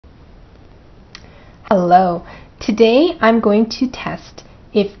Hello. Today I'm going to test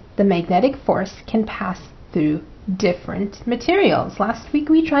if the magnetic force can pass through different materials. Last week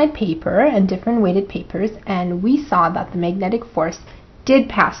we tried paper and different weighted papers, and we saw that the magnetic force did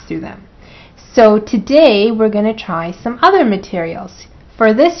pass through them. So today we're going to try some other materials.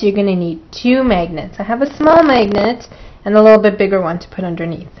 For this you're going to need two magnets. I have a small magnet and a little bit bigger one to put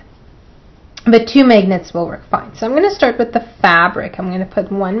underneath. But two magnets will work fine. So I'm going to start with the fabric. I'm going to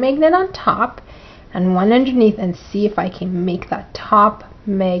put one magnet on top and one underneath and see if I can make that top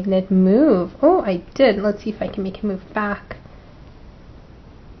magnet move. Oh, I did. Let's see if I can make it move back.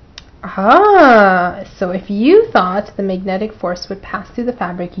 So if you thought the magnetic force would pass through the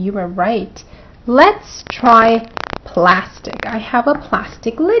fabric, you were right. Let's try plastic. I have a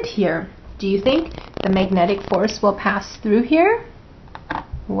plastic lid here. Do you think the magnetic force will pass through here?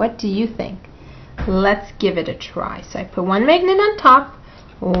 What do you think? Let's give it a try. So I put one magnet on top,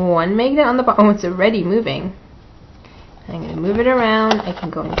 one magnet on the bottom. Oh, it's already moving. I'm going to move it around. I can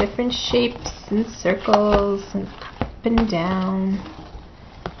go in different shapes and circles and up and down.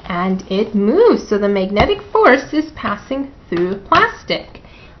 And it moves. So the magnetic force is passing through plastic.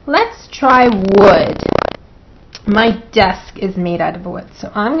 Let's try wood. My desk is made out of wood.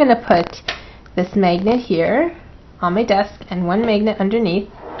 So I'm going to put this magnet here on my desk and one magnet underneath.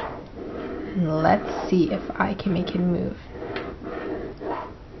 And let's see if I can make it move.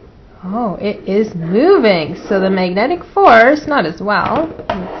 Oh, it is moving. So the magnetic force, not as well,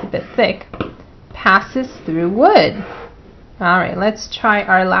 it's a bit thick, passes through wood. Alright, let's try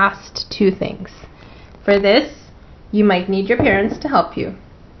our last two things. For this, you might need your parents to help you.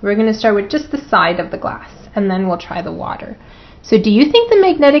 We're going to start with just the side of the glass, and then we'll try the water. So do you think the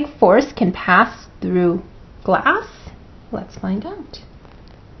magnetic force can pass through glass? Let's find out.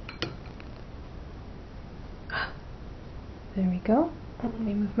 There we go. Let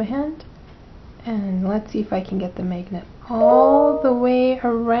me move my hand. And let's see if I can get the magnet all the way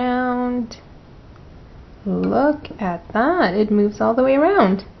around. Look at that. It moves all the way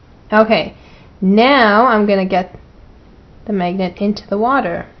around. Okay, now I'm going to get the magnet into the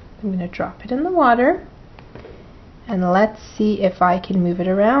water. I'm going to drop it in the water. And let's see if I can move it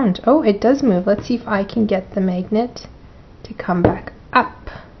around. Oh, it does move. Let's see if I can get the magnet to come back up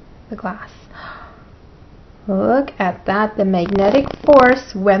the glass. Look at that. The magnetic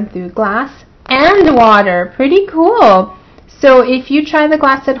force went through glass and water. Pretty cool. So if you try the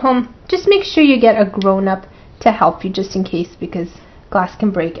glass at home, just make sure you get a grown-up to help you just in case, because glass can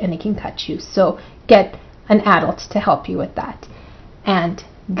break and it can cut you. So get an adult to help you with that. And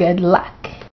good luck.